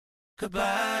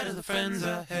Goodbye to the friends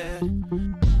I had.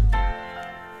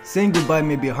 Saying goodbye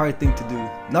may be a hard thing to do,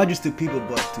 not just to people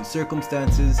but to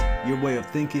circumstances, your way of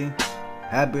thinking,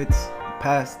 habits,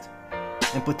 past,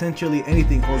 and potentially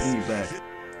anything holding you back.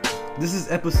 This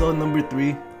is episode number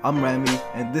 3. I'm Rami,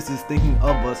 and this is Thinking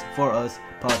of Us for Us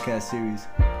podcast series.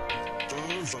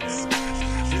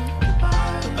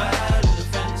 Goodbye to the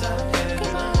friends I had.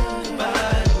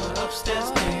 Goodbye to my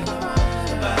upstairs neighbor.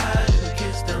 Goodbye to the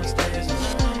kids downstairs.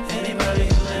 Anybody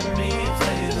who lent me a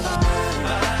favor.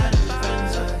 Goodbye to the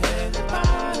friends I had.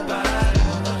 Goodbye to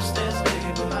my upstairs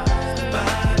neighbor.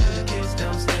 Goodbye to the kids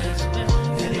downstairs.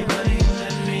 Anybody who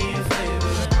lent me a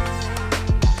favor.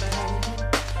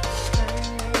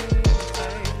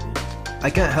 I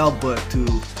can't help but to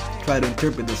try to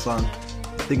interpret the song,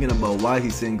 thinking about why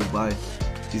he's saying goodbye.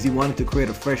 Is he wanting to create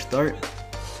a fresh start?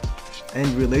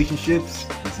 End relationships?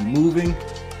 Is he moving?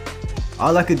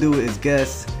 All I could do is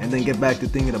guess and then get back to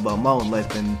thinking about my own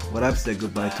life and what I've said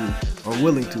goodbye to, or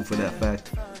willing to for that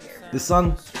fact. The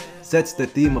song sets the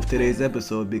theme of today's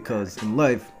episode because in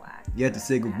life, you have to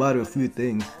say goodbye to a few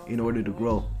things in order to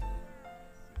grow.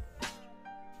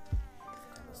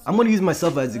 I'm going to use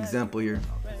myself as an example here.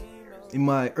 In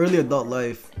my early adult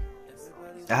life,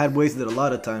 I had wasted a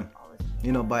lot of time,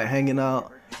 by hanging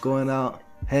out, going out,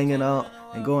 hanging out,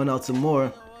 and going out some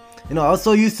more. I was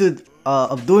so used to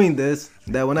of doing this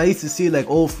that when I used to see like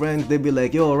old friends, they'd be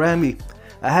like, "Yo, Rami,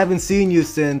 I haven't seen you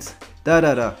since da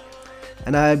da da,"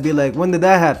 and I'd be like, "When did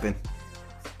that happen?"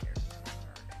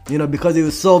 Because it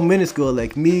was so minuscule.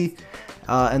 Like me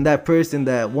and that person,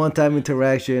 that one-time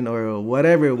interaction or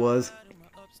whatever it was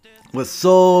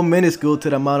so minuscule to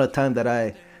the amount of time that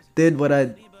I did what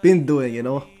I'd been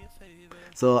doing.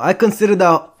 So I consider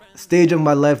that stage of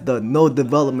my life the no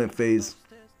development phase.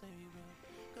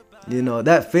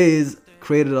 That phase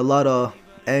created a lot of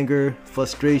anger,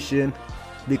 frustration,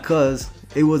 because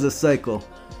it was a cycle.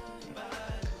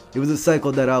 It was a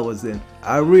cycle that I was in.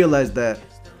 I realized that,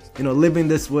 living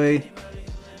this way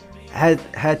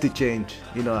had to change.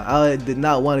 I did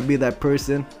not want to be that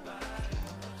person,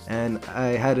 and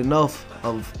I had enough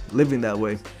of living that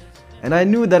way. And I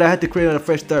knew that I had to create a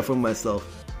fresh start for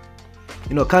myself.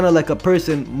 Kind of like a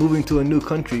person moving to a new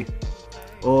country,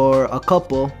 or a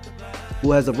couple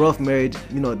who has a rough marriage.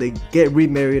 They get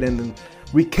remarried and then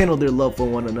rekindle their love for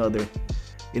one another.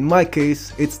 In my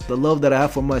case, it's the love that I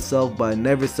have for myself by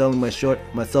never selling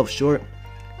myself short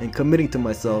and committing to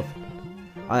myself.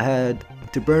 I had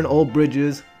to burn old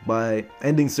bridges by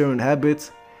ending certain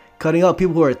habits, cutting out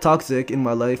people who are toxic in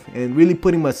my life, and really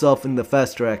putting myself in the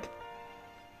fast track.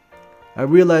 I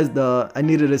realized I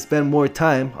needed to spend more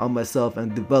time on myself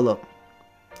and develop.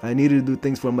 I needed to do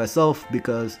things for myself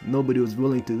because nobody was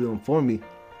willing to do them for me.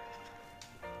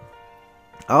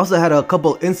 I also had a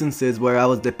couple instances where I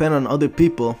was dependent on other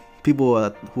people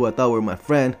who I thought were my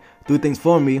friend, do things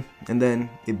for me, and then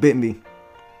it bit me.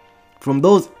 From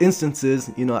those instances,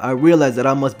 I realized that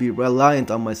I must be reliant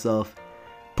on myself,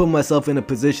 put myself in a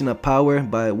position of power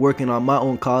by working on my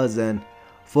own cause and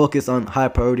focus on high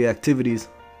priority activities.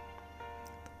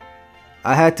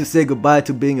 I had to say goodbye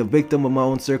to being a victim of my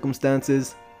own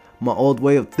circumstances, my old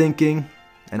way of thinking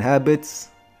and habits,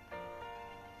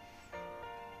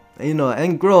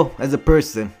 and grow as a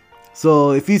person.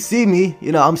 So if you see me,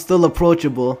 I'm still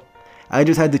approachable. I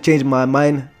just had to change my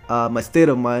mind, my state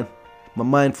of mind, my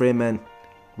mind frame, and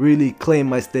really claim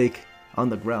my stake on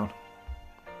the ground.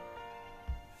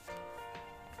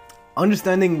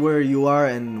 Understanding where you are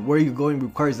and where you're going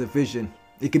requires a vision.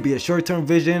 It could be a short-term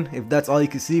vision if that's all you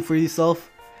can see for yourself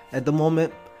at the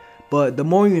moment. But the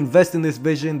more you invest in this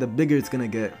vision, the bigger it's gonna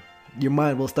get. Your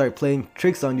mind will start playing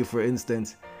tricks on you, for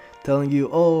instance, telling you,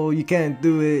 "Oh, you can't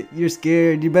do it, you're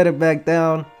scared, you better back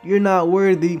down, you're not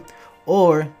worthy."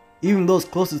 Or even those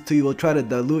closest to you will try to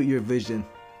dilute your vision.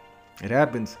 It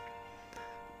happens.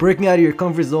 Breaking out of your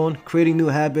comfort zone, creating new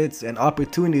habits and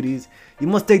opportunities, you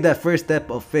must take that first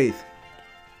step of faith.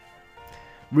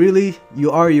 Really,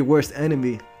 you are your worst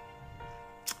enemy.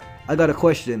 I got a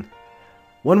question.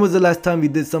 When was the last time you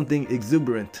did something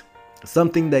exuberant?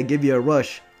 Something that gave you a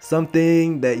rush?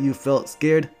 Something that you felt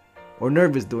scared or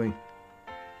nervous doing?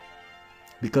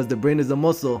 Because the brain is a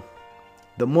muscle.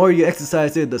 The more you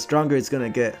exercise it, the stronger it's gonna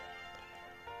get.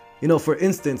 For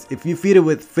instance, if you feed it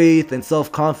with faith and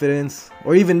self-confidence,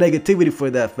 or even negativity for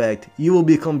that fact, you will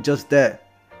become just that.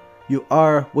 You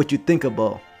are what you think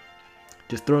about.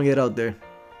 Just throwing it out there.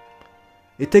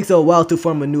 It takes a while to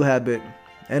form a new habit,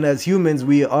 and as humans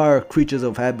we are creatures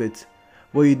of habits.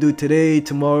 What you do today,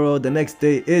 tomorrow, the next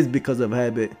day is because of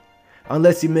habit,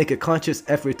 unless you make a conscious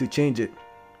effort to change it.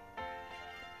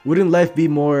 Wouldn't life be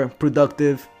more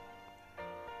productive?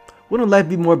 Wouldn't life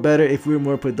be more better if we were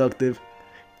more productive,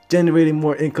 generating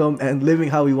more income and living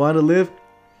how we want to live?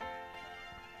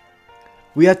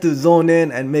 We have to zone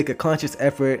in and make a conscious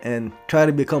effort and try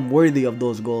to become worthy of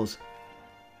those goals.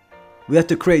 We have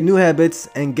to create new habits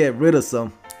and get rid of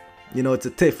some. It's a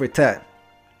tit for tat.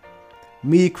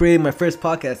 Me creating my first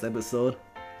podcast episode,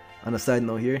 on a side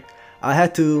note here,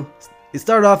 it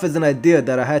started off as an idea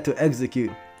that I had to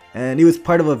execute, and it was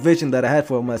part of a vision that I had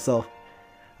for myself.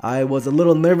 I was a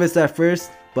little nervous at first,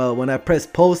 but when I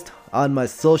pressed post on my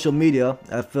social media,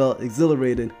 I felt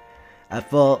exhilarated. I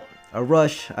felt a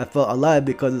rush. I felt alive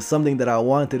because it's something that I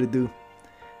wanted to do.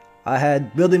 I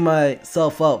had building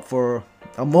myself up for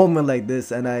a moment like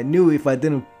this, and I knew if I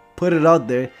didn't put it out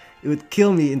there, it would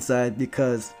kill me inside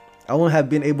because I wouldn't have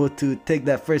been able to take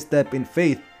that first step in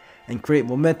faith and create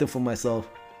momentum for myself.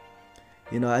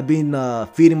 I've been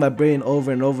feeding my brain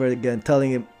over and over again,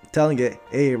 telling it,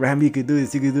 hey, Ram, you could do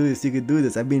this, you could do this, you could do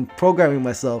this. I've been programming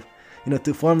myself,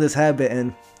 to form this habit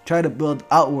and try to build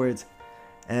outwards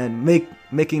and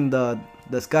making the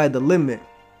sky the limit.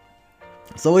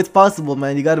 So it's possible,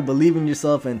 man. You got to believe in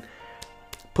yourself and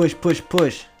push, push,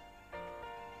 push.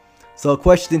 So a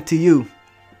question to you.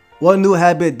 What new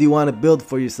habit do you want to build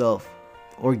for yourself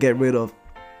or get rid of?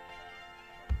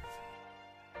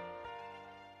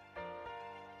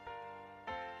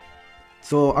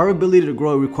 So our ability to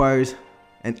grow requires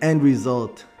an end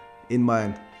result in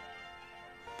mind.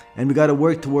 And we got to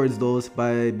work towards those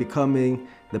by becoming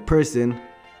the person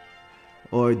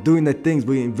or doing the things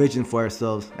we envision for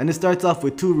ourselves. And it starts off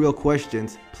with 2 real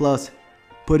questions plus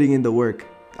putting in the work.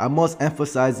 I must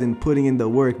emphasize in putting in the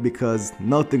work because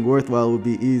nothing worthwhile will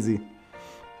be easy.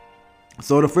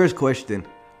 So the first question,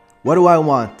 what do I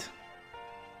want?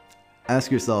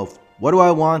 Ask yourself, what do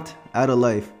I want out of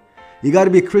life? You got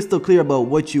to be crystal clear about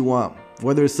what you want,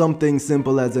 whether it's something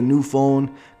simple as a new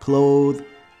phone, clothes,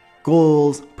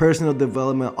 goals, personal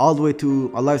development, all the way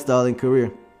to a lifestyle and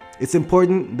career. It's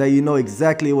important that you know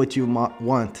exactly what you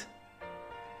want.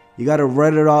 You got to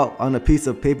write it out on a piece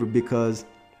of paper because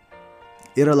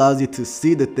it allows you to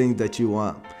see the things that you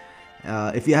want.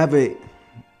 If you have it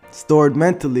stored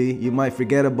mentally, you might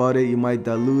forget about it, you might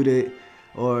dilute it,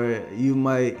 or you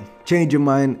might change your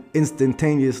mind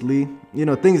instantaneously.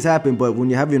 Things happen, but when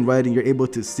you have it in writing, you're able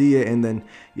to see it and then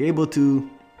you're able to,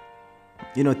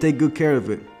 take good care of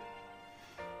it.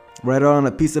 Write it on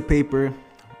a piece of paper,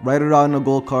 write it on a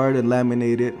gold card and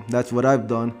laminate it. That's what I've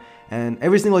done. And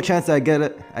every single chance I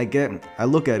get, I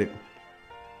look at it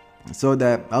so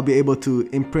that I'll be able to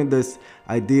imprint this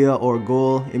idea or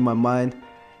goal in my mind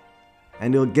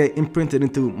and it'll get imprinted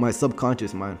into my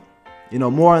subconscious mind.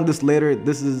 More on this later.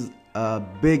 This is a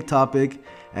big topic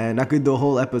and I could do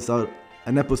an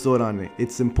episode on it.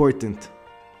 It's important.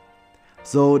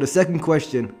 So the second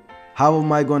question, how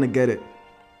am I going to get it?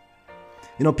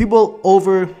 People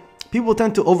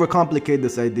tend to overcomplicate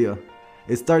this idea.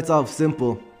 It starts off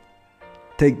simple.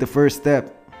 Take the first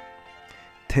step.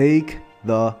 Take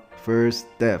the first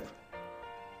step.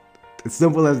 It's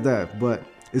simple as that, but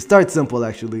it starts simple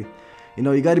actually.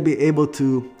 You got to be able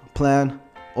to plan,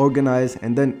 organize,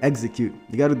 and then execute.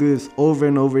 You got to do this over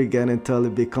and over again until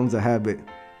it becomes a habit.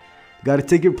 You got to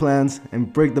take your plans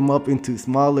and break them up into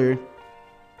smaller,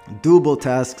 doable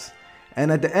tasks.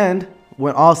 And at the end,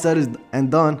 when all said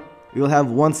and done, you'll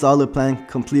have one solid plan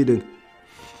completed.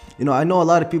 I know a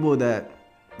lot of people that,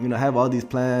 have all these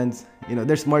plans.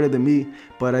 They're smarter than me,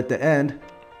 but at the end,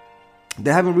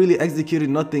 they haven't really executed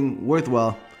nothing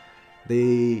worthwhile.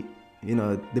 They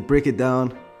break it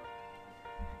down.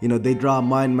 They draw a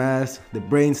mind maps, they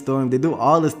brainstorm, they do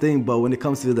all this thing, but when it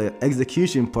comes to the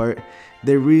execution part,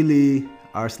 they really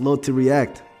are slow to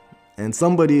react. And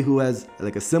somebody who has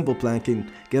like a simple plan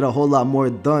can get a whole lot more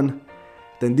done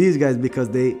than these guys because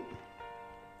they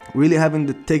really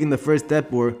haven't taken the first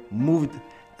step or moved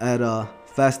at a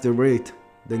faster rate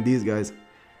than these guys.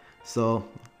 So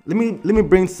let me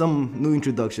bring some new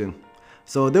introduction.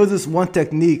 So there was this one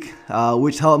technique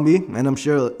which helped me, and I'm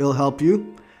sure it'll help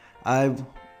you. I've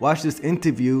watched this an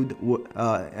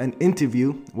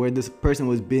interview where this person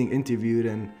was being interviewed,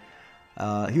 and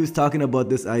he was talking about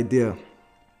this idea.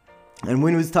 And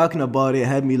when he was talking about it, it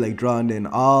had me like drawn in,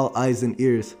 all eyes and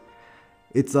ears.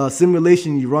 It's a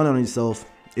simulation you run on yourself.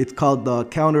 It's called the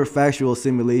counterfactual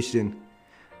simulation.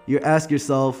 You ask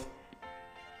yourself,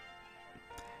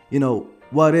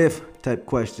 what if type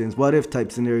questions, what if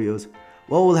type scenarios.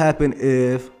 What will happen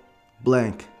if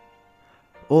blank?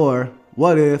 Or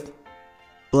what if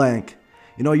blank?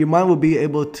 Your mind will be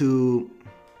able to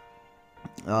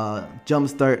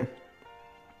jumpstart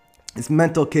its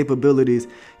mental capabilities.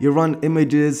 You run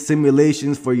images,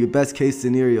 simulations for your best case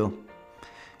scenario.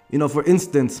 For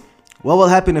instance, What will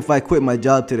happen if I quit my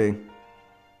job today?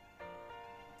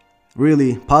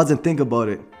 Really, pause and think about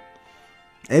it.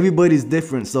 Everybody's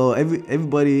different, so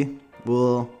everybody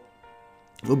will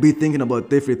be thinking about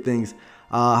different things.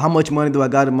 How much money do I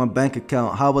got in my bank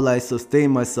account? How will I sustain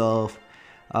myself?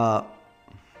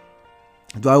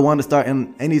 Do I want to start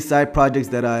in any side projects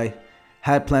that I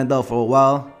had planned out for a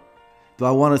while? Do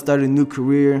I want to start a new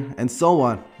career? And so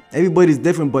on. Everybody's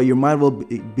different, but your mind will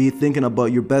be thinking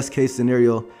about your best case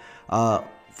scenario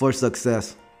for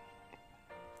success.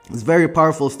 It's very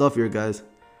powerful stuff here, guys.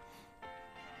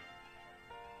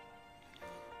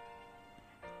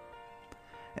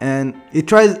 And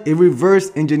it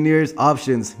reverse engineers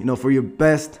options, for your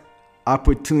best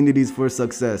opportunities for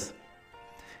success.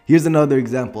 Here's another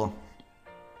example.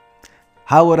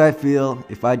 How would I feel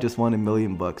if I just won $1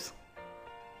 million?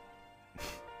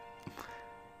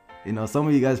 Some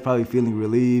of you guys probably feeling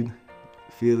relieved,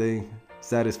 feeling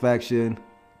satisfaction,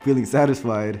 feeling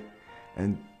satisfied,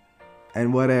 and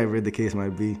whatever the case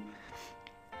might be.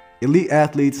 Elite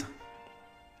athletes,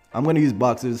 I'm going to use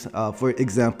boxers for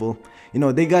example.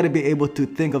 They got to be able to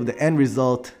think of the end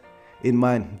result in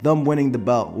mind, them winning the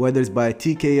bout, whether it's by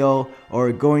TKO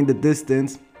or going the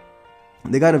distance.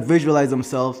 They got to visualize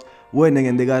themselves winning,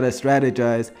 and they got to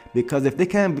strategize, because if they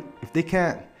can't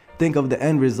think of the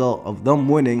end result of them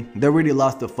winning, they already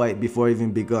lost the fight before it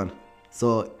even begun.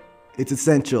 So it's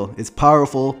essential. It's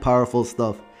powerful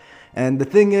stuff. And the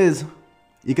thing is,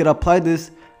 you could apply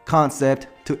this concept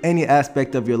to any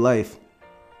aspect of your life.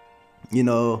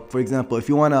 For example, if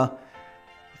you want to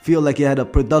feel like you had a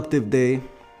productive day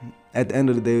at the end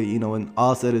of the day, when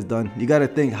all said is done, you got to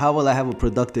think, how will I have a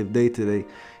productive day today?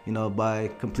 By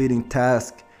completing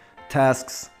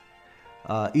tasks,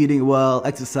 eating well,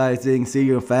 exercising, seeing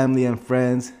your family and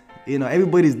friends.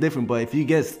 Everybody's different, but if you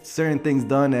get certain things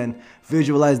done and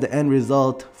visualize the end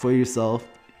result for yourself,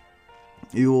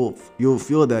 you'll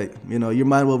feel that, your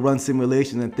mind will run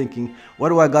simulations and thinking, what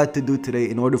do I got to do today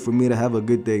in order for me to have a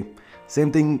good day?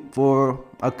 Same thing for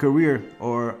a career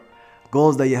or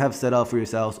goals that you have set out for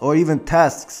yourselves, or even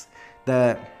tasks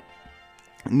that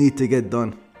need to get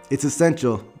done. It's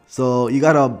essential. So you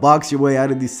gotta box your way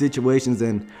out of these situations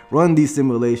and run these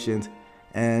simulations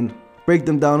and break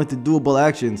them down into doable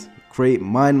actions. Create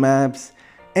mind maps,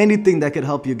 anything that could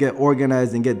help you get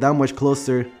organized and get that much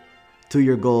closer to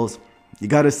your goals. You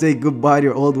gotta say goodbye to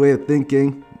your old way of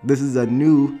thinking. This is a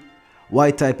new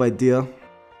Y-type idea.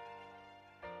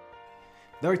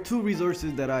 There are 2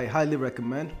 resources that I highly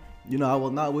recommend. I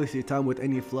will not waste your time with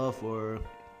any fluff or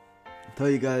tell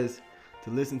you guys to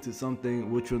listen to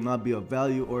something which will not be of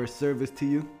value or service to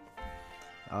you.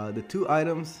 The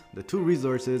 2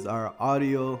 resources are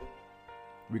audio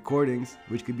recordings,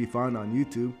 which could be found on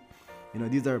YouTube.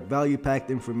 These are value-packed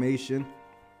information.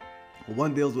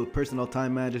 One deals with personal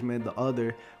time management, the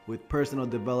other with personal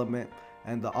development,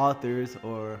 and the authors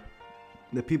or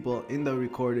the people in the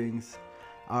recordings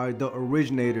are the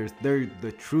originators. They're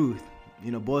the truth.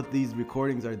 Both these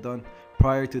recordings are done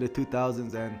prior to the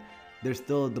 2000s, and they're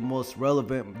still the most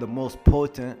relevant, the most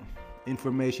potent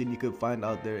information you could find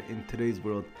out there in today's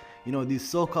world. These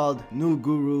so-called new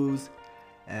gurus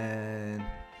and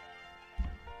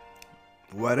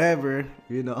whatever,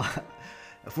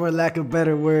 for lack of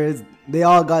better words, they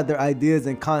all got their ideas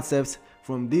and concepts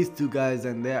from these 2 guys,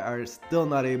 and they are still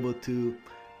not able to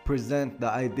present the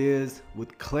ideas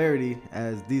with clarity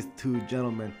as these 2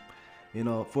 gentlemen.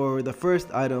 For the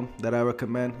first item that I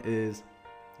recommend is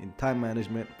in time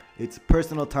management. It's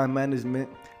Personal Time Management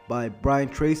by Brian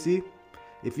Tracy.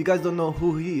 If you guys don't know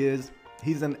who he is,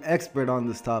 he's an expert on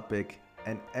this topic.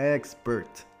 An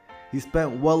expert. He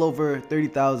spent well over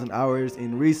 30,000 hours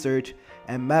in research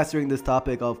and mastering this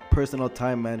topic of personal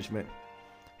time management.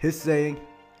 His saying,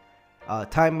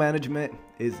 time management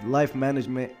is life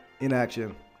management in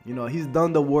action. He's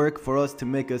done the work for us to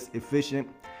make us efficient,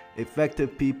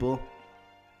 effective people,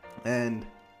 and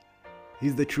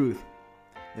he's the truth.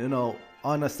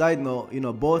 On a side note,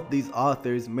 both these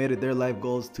authors made it their life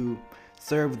goals to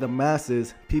serve the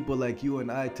masses, people like you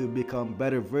and I, to become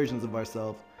better versions of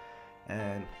ourselves.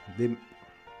 And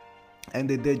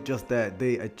they did just that.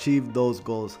 They achieved those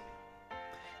goals.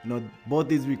 Both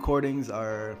these recordings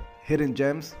are hidden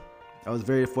gems. I was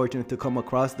very fortunate to come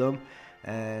across them,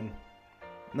 and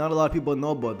not a lot of people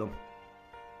know about them.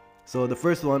 So the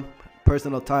first one,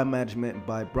 Personal Time Management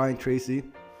by Brian Tracy,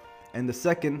 and the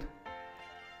second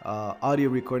audio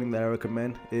recording that I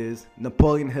recommend is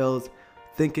Napoleon Hill's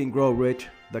Think and Grow Rich,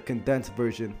 the condensed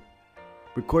version,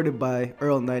 recorded by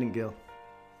Earl Nightingale.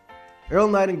 Earl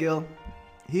Nightingale,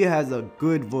 he has a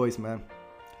good voice, man.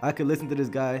 I could listen to this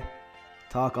guy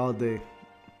talk all day.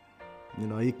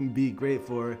 He can be great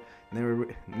for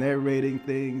narrating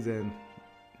things and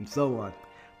so on.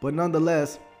 But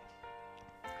nonetheless,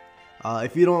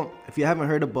 if you haven't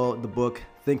heard about the book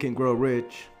Think and Grow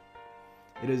Rich,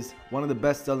 it is one of the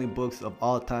best-selling books of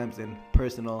all times in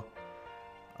personal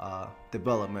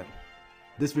development.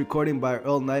 This recording by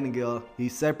Earl Nightingale, he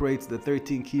separates the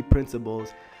 13 key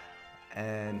principles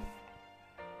and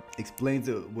explains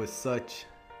it with such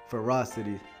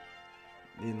ferocity,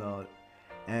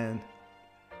 and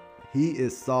he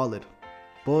is solid.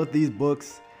 Both these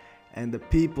books and the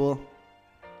people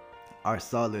are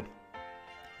solid.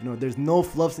 There's no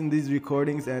fluffs in these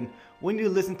recordings, and when you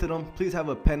listen to them, please have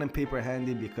a pen and paper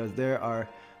handy, because there are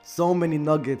so many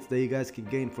nuggets that you guys can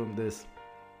gain from this.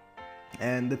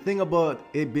 And the thing about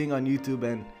it being on YouTube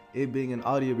and it being an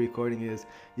audio recording is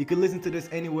you can listen to this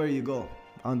anywhere you go,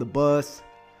 on the bus,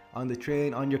 on the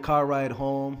train, on your car ride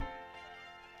home,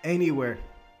 anywhere.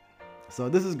 So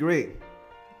this is great.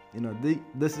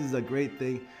 This is a great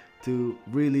thing to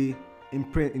really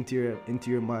imprint into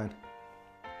your mind.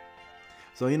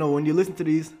 So when you listen to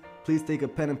these, please take a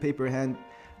pen and paper hand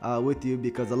with you,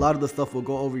 because a lot of the stuff will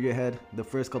go over your head the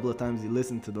first couple of times you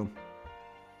listen to them.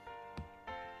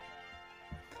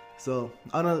 So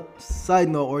on a side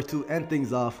note, or to end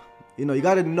things off, you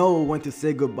gotta know when to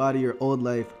say goodbye to your old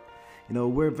life.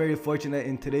 We're very fortunate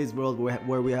in today's world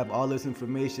where we have all this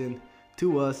information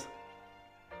to us,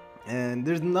 and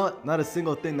there's not a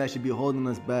single thing that should be holding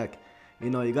us back.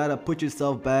 You gotta put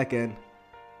yourself back and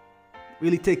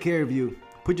really take care of you.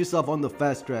 Put yourself on the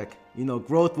fast track.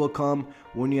 Growth will come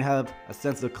when you have a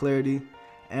sense of clarity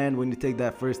and when you take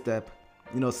that first step.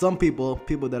 Some people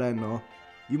that I know,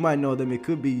 you might know them, it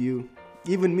could be you,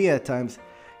 even me at times,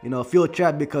 feel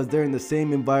trapped because they're in the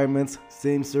same environments,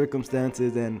 same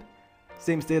circumstances, and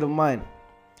same state of mind.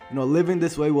 Living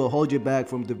this way will hold you back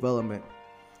from development.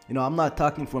 I'm not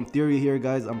talking from theory here,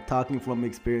 guys. I'm talking from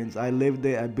experience. I lived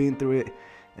it, I've been through it,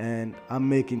 and I'm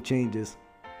making changes.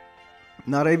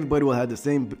 Not everybody will have the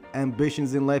same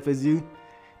ambitions in life as you.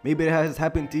 Maybe it has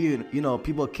happened to you.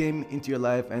 People came into your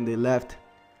life and they left.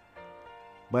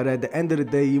 But at the end of the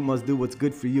day, you must do what's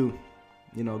good for you.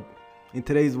 In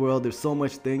today's world, there's so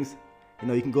much things.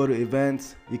 You can go to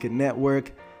events, you can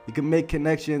network, you can make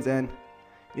connections, and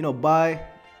buy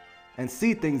and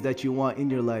see things that you want in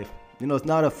your life. It's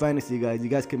not a fantasy, guys. You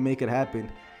guys can make it happen.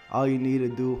 All you need to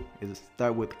do is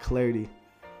start with clarity.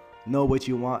 Know what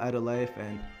you want out of life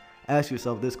and ask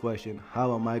yourself this question: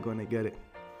 how am I going to get it?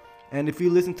 And if you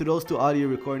listen to those two audio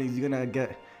recordings, you're going to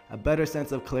get a better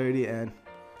sense of clarity and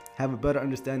have a better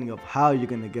understanding of how you're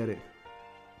going to get it.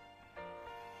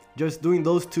 Just doing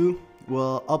those two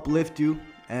will uplift you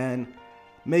and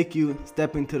make you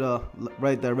step into the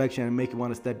right direction and make you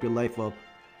want to step your life up.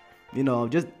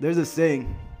 There's a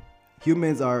saying,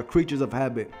 humans are creatures of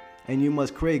habit, and you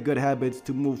must create good habits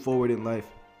to move forward in life.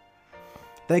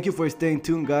 Thank you for staying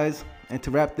tuned, guys. And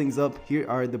to wrap things up, here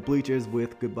are the Bleachers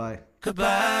with Goodbye.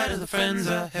 Goodbye to the friends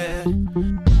I had.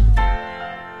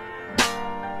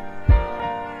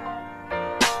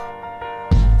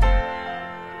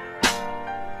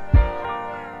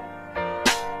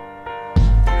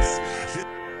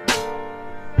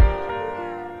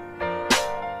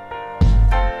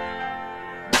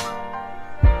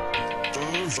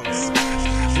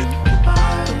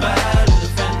 Goodbye to the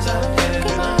friends I had.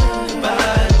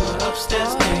 Goodbye to my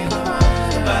upstairs neighbor.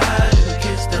 Goodbye to the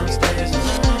kids downstairs.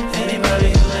 Anybody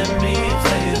who lent me a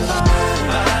favor.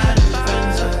 Goodbye to the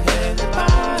friends I had.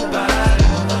 Goodbye to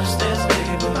my upstairs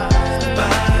neighbor.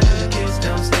 Goodbye to the kids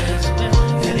downstairs.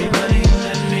 Anybody who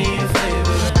lent me a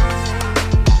favor.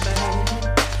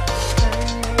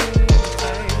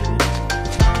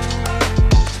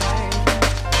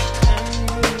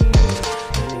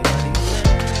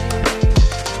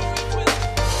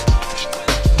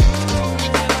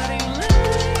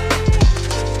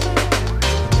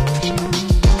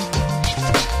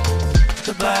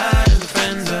 Goodbye to the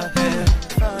friends I had.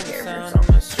 Sound on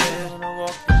my street when I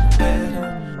walk the bed.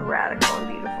 A radical and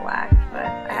beautiful act, but I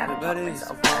haven't taught Everybody's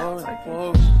myself so that, bored so I and can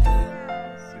bored.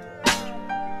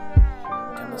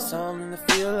 Got my something to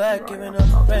feel like giving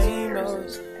up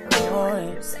rainbows in the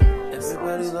morning.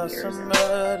 Everybody loves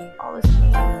somebody. all this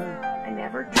pain. I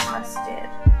never trusted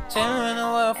Telling the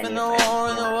wealth and the anything. war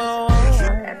and the war.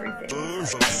 Everything.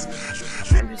 So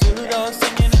I'm just You know,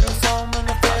 singing in the song when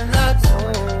the friend lights on.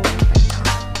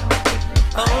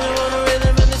 I only want a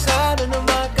rhythm in the side of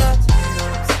my guts.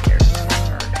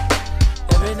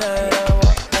 Every night I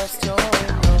walk past your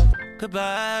window.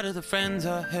 Goodbye to the friends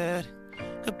I had.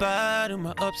 Goodbye to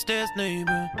my upstairs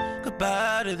neighbor.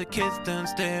 Goodbye to the kids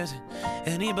downstairs,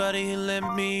 anybody who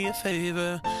lent me a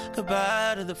favor.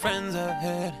 Goodbye to the friends I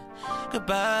had,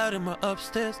 goodbye to my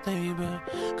upstairs neighbor.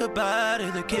 Goodbye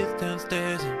to the kids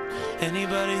downstairs,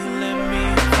 anybody who lent me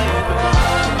a favor.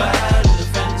 Goodbye to the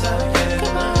friends I had,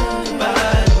 goodbye to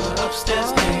my upstairs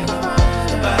neighbor.